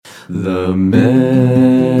The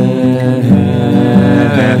Mentors.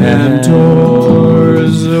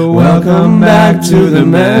 Welcome back to the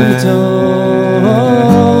Mentors.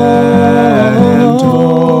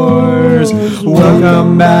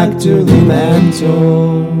 Welcome back to the Mentors.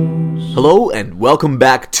 Hello and welcome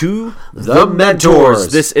back to The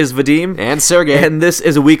Mentors. This is Vadim and Sergey. And this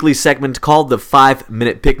is a weekly segment called the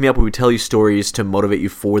 5-Minute Pick-Me-Up, where we tell you stories to motivate you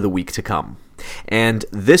for the week to come. And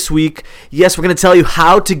this week, yes, we're going to tell you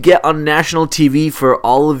how to get on national TV for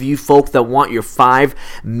all of you folk that want your 5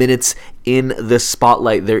 minutes in the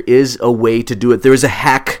spotlight. There is a way to do it. There is a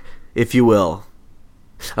hack, if you will.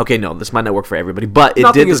 Okay, no, this might not work for everybody, but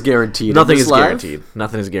Nothing is guaranteed. Nothing is guaranteed.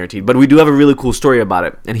 Nothing is guaranteed. But we do have a really cool story about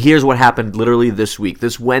it. And here's what happened literally this week.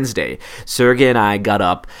 This Wednesday, Sergey and I got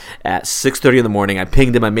up at 6:30 in the morning. I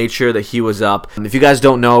pinged him. I made sure that he was up. And if you guys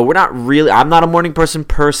don't know, I'm not a morning person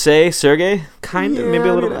per se. Sergey? Kind of, maybe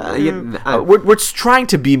a little bit. We're trying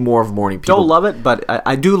to be more of morning people. Don't love it, but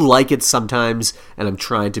I do like it sometimes, and I'm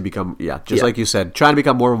trying to become, like you said, trying to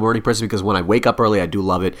become more of a morning person, because when I wake up early, I do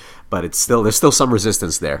love it, but there's still some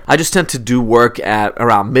resistance there. I just tend to do work at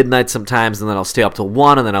around midnight sometimes, and then I'll stay up till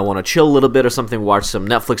 1, and then I want to chill a little bit or something, watch some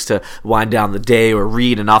Netflix to wind down the day or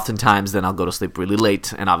read, and oftentimes then I'll go to sleep really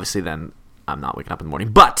late, and obviously then I'm not waking up in the morning.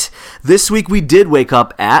 But this week we did wake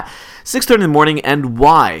up at 6:30 in the morning, and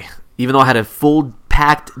why? Even though I had a full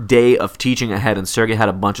packed day of teaching ahead and Sergey had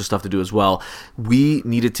a bunch of stuff to do as well, we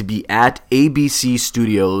needed to be at ABC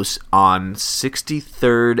Studios on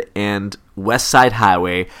 63rd and West Side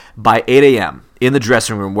Highway by 8 a.m. in the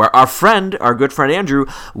dressing room, where our good friend Andrew,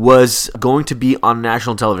 was going to be on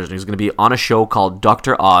national television. He was going to be on a show called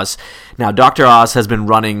Dr. Oz. Now, Dr. Oz has been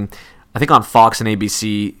running, I think, on Fox and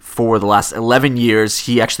ABC for the last 11 years.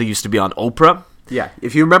 He actually used to be on Oprah. Yeah,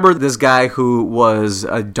 if you remember this guy who was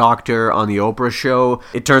a doctor on the Oprah show,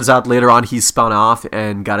 it turns out later on he spun off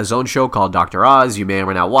and got his own show called Dr. Oz. You may or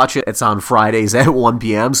may not watch it. It's on Fridays at 1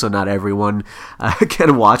 p.m., so not everyone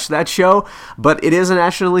can watch that show, but it is a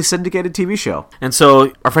nationally syndicated TV show. And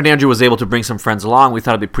so our friend Andrew was able to bring some friends along. We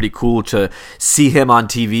thought it'd be pretty cool to see him on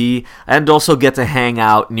TV and also get to hang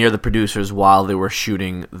out near the producers while they were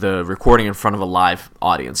shooting the recording in front of a live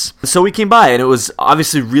audience. So we came by, and it was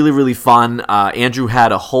obviously really, really fun. Andrew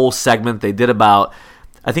had a whole segment. They did about,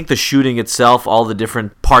 I think the shooting itself, all the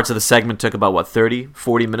different parts of the segment took about, 30,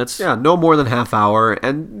 40 minutes? Yeah, no more than half hour.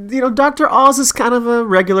 And, Dr. Oz is kind of a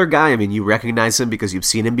regular guy. I mean, you recognize him because you've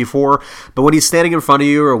seen him before. But when he's standing in front of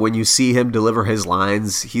you or when you see him deliver his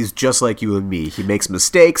lines, he's just like you and me. He makes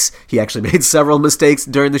mistakes. He actually made several mistakes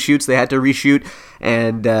during the shoots. They had to reshoot.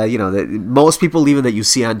 And, most people even that you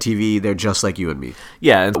see on TV, they're just like you and me.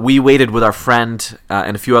 Yeah, and we waited with our friend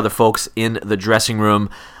and a few other folks in the dressing room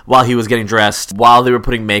while he was getting dressed, while they were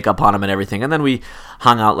putting makeup on him and everything. And then we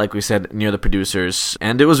hung out, like we said, near the producers.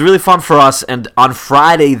 And it was really fun for us. And on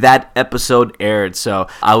Friday, that episode aired. So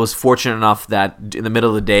I was fortunate enough that in the middle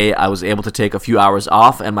of the day, I was able to take a few hours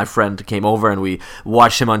off. And my friend came over and we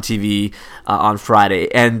watched him on TV on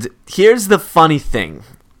Friday. And here's the funny thing.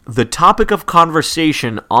 The topic of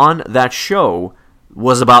conversation on that show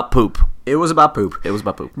was about poop. It was about poop.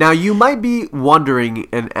 Now, you might be wondering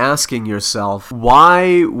and asking yourself,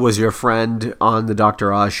 why was your friend on the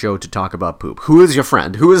Dr. Oz show to talk about poop? Who is your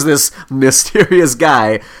friend? Who is this mysterious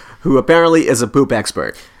guy who apparently is a poop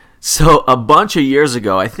expert? So a bunch of years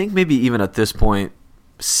ago, I think maybe even at this point,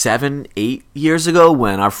 7-8 years ago,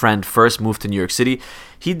 when our friend first moved to New York City,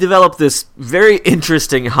 he developed this very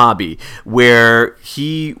interesting hobby where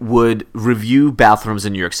he would review bathrooms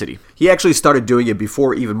in New York City. He actually started doing it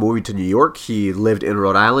before even moving to New York. He lived in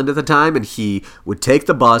Rhode Island at the time, and he would take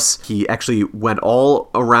the bus. He actually went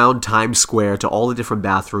all around Times Square to all the different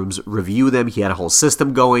bathrooms, review them. He had a whole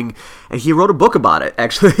system going, and he wrote a book about it.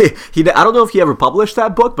 Actually, I don't know if he ever published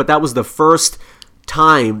that book, but that was the first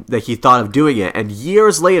time that he thought of doing it. And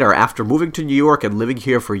years later, after moving to New York and living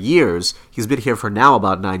here for years, he's been here for now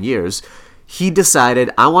about 9 years, he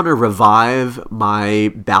decided, I want to revive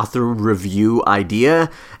my bathroom review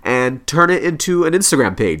idea and turn it into an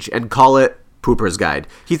Instagram page and call it Pooper's Guide.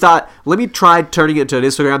 He thought, let me try turning it into an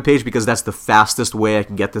Instagram page because that's the fastest way I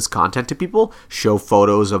can get this content to people. Show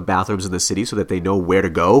photos of bathrooms in the city so that they know where to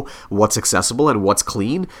go, what's accessible, and what's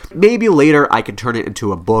clean. Maybe later I can turn it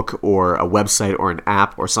into a book or a website or an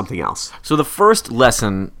app or something else. So the first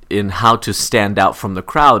lesson in how to stand out from the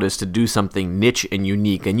crowd is to do something niche and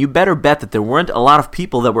unique. And you better bet that there weren't a lot of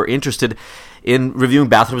people that were interested in reviewing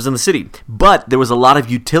bathrooms in the city. But there was a lot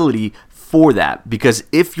of utility for that, because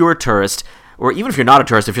if you're a tourist, or even if you're not a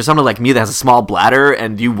tourist, if you're someone like me that has a small bladder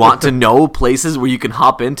and you want to know places where you can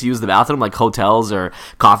hop in to use the bathroom, like hotels or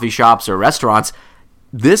coffee shops or restaurants,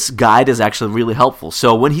 this guide is actually really helpful.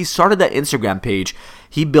 So when he started that Instagram page,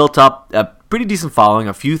 he built up a pretty decent following,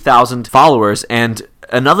 a few thousand followers, and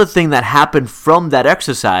another thing that happened from that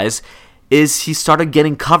exercise is he started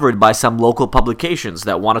getting covered by some local publications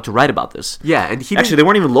that wanted to write about this. Yeah, and they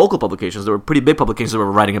weren't even local publications. They were pretty big publications that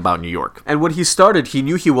were writing about New York. And when he started, he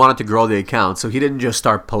knew he wanted to grow the account, so he didn't just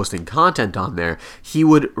start posting content on there. He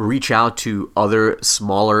would reach out to other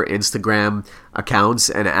smaller Instagram accounts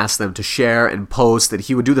and ask them to share and post, and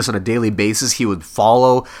he would do this on a daily basis. He would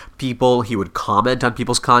follow people, he would comment on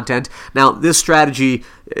people's content. Now, this strategy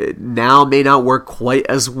now may not work quite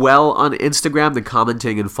as well on Instagram, the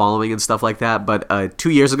commenting and following and stuff like that, but 2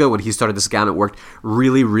 years ago when he started this account, it worked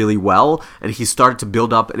really, really well, and he started to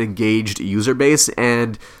build up an engaged user base,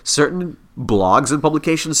 and certain blogs and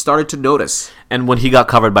publications started to notice. And when he got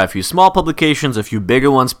covered by a few small publications, a few bigger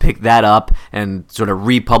ones picked that up and sort of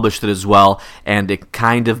republished it as well, and it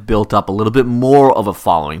kind of built up a little bit more of a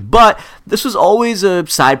following. But this was always a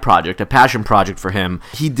side project, a passion project for him.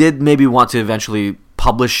 He did maybe want to eventually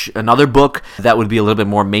publish another book that would be a little bit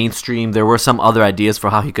more mainstream. There were some other ideas for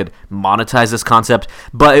how he could monetize this concept,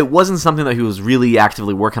 but it wasn't something that he was really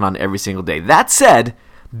actively working on every single day. That said,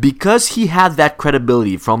 because he had that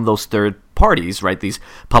credibility from those third parties, right, these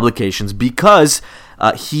publications, because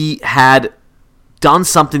he had done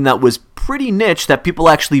something that was pretty niche that people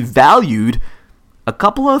actually valued, a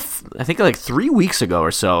couple of, I think like 3 weeks ago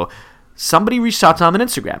or so, somebody reached out to him on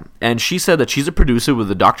Instagram, and she said that she's a producer with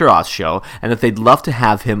the Dr. Oz show, and that they'd love to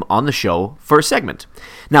have him on the show for a segment.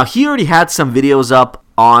 Now, he already had some videos up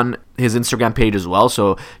on his Instagram page as well,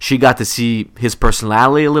 so she got to see his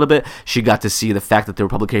personality a little bit. She got to see the fact that there were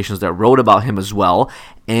publications that wrote about him as well,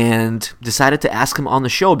 and decided to ask him on the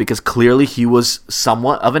show because clearly he was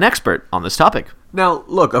somewhat of an expert on this topic. Now,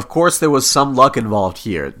 look, of course there was some luck involved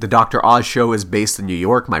here. The Dr. Oz show is based in New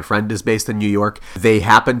York. My friend is based in New York. They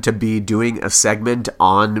happen to be doing a segment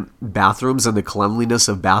on bathrooms and the cleanliness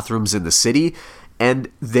of bathrooms in the city.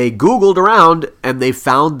 And they Googled around and they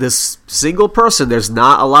found this single person. There's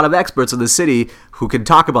not a lot of experts in the city who can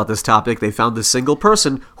talk about this topic. They found this single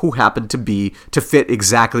person who happened to fit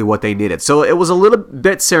exactly what they needed. So it was a little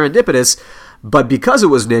bit serendipitous, but because it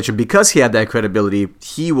was niche and because he had that credibility,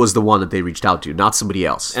 he was the one that they reached out to, not somebody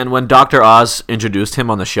else. And when Dr. Oz introduced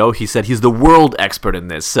him on the show, he said he's the world expert in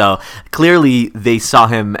this. So clearly they saw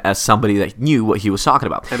him as somebody that knew what he was talking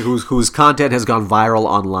about. And whose content has gone viral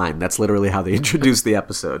online. That's literally how they introduced the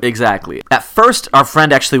episode. Exactly. At first, our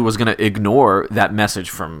friend actually was going to ignore that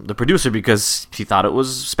message from the producer because he thought it was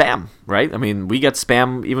spam, right? I mean, we get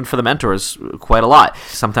spam even for the mentors quite a lot.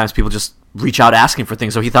 Sometimes people just reach out asking for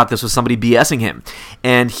things, so he thought this was somebody BSing him.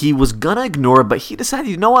 And he was gonna ignore it, but he decided,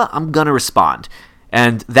 you know what, I'm gonna respond.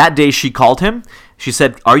 And that day she called him. She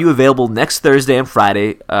said, are you available next Thursday and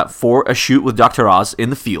Friday for a shoot with Dr. Oz in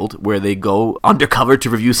the field where they go undercover to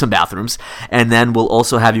review some bathrooms, and then we'll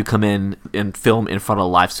also have you come in and film in front of a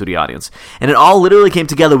live studio audience. And it all literally came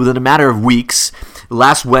together within a matter of weeks.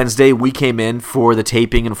 Last Wednesday, we came in for the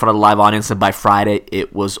taping in front of a live audience, and by Friday,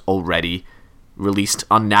 it was already released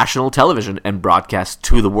on national television and broadcast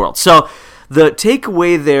to the world. So the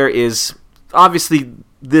takeaway there is, obviously,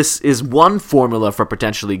 this is one formula for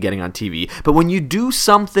potentially getting on TV, but when you do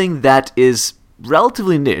something that is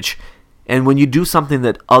relatively niche, and when you do something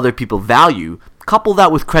that other people value, couple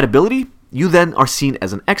that with credibility, you then are seen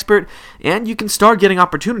as an expert, and you can start getting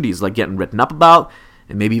opportunities like getting written up about,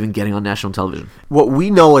 and maybe even getting on national television. What we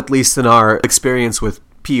know, at least in our experience with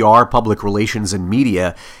PR, public relations, and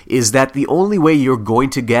media, is that the only way you're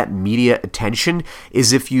going to get media attention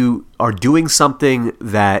is if you are doing something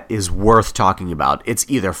that is worth talking about. It's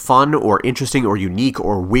either fun or interesting or unique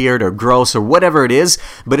or weird or gross or whatever it is,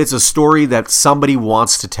 but it's a story that somebody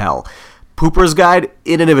wants to tell. Pooper's Guide,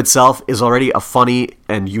 in and of itself, is already a funny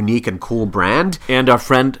and unique and cool brand. And our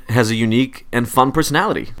friend has a unique and fun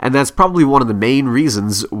personality. And that's probably one of the main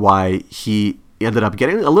reasons why he ended up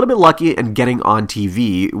getting a little bit lucky and getting on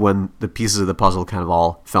TV when the pieces of the puzzle kind of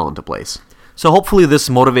all fell into place. So hopefully this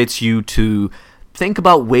motivates you to think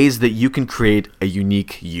about ways that you can create a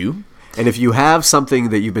unique you. And if you have something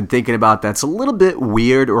that you've been thinking about that's a little bit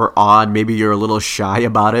weird or odd, maybe you're a little shy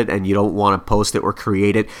about it and you don't want to post it or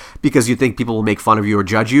create it because you think people will make fun of you or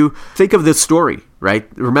judge you, think of this story, right?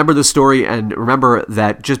 Remember the story, and remember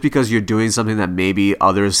that just because you're doing something that maybe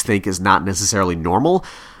others think is not necessarily normal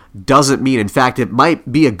doesn't mean, in fact, it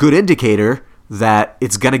might be a good indicator that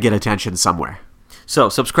it's going to get attention somewhere. So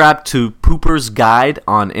subscribe to Pooper's Guide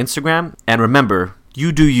on Instagram, and remember,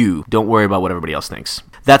 You do you. Don't worry about what everybody else thinks.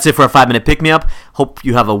 That's it for our 5-minute pick-me-up. Hope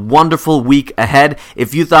you have a wonderful week ahead.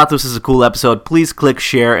 If you thought this was a cool episode, please click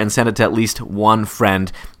share and send it to at least one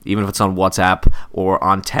friend, even if it's on WhatsApp or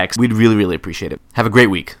on text. We'd really, really appreciate it. Have a great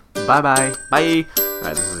week. Bye-bye. Bye. All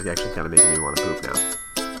right, this is actually kind of making me want to poop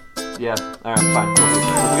now. Yeah, all right, fine. We're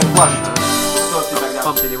going to flush.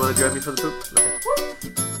 Pumpkin, you want to join me for the poop?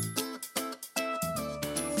 Okay.